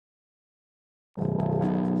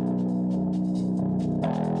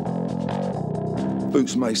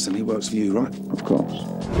Boots Mason, he works for you, right? Of course.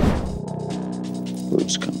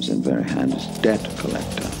 Boots comes in very handy as debt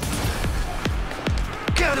collector.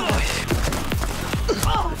 Get away!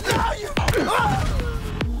 Oh, no, you...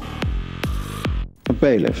 A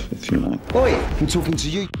bailiff, if you like. Oi, I'm talking to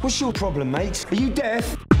you. What's your problem, mate? Are you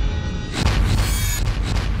deaf?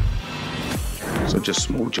 So just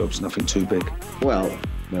small jobs, nothing too big. Well,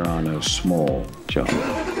 there are no small jobs.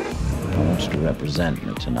 I want you to represent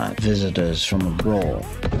me tonight. Visitors from abroad.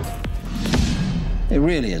 It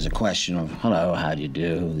really is a question of, hello, how do you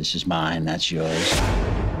do? This is mine, that's yours.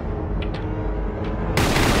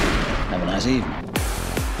 Have a nice evening.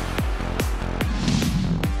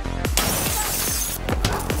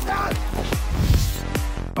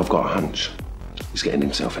 I've got a hunch. He's getting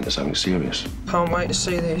himself into something serious. Can't wait to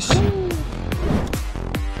see this.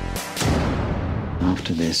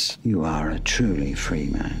 After this, you are a truly free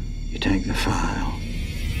man. You take the file,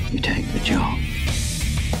 you take the job.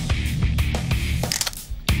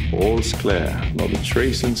 All's clear, not a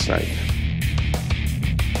trace in sight.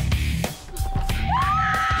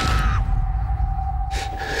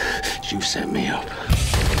 You set me up.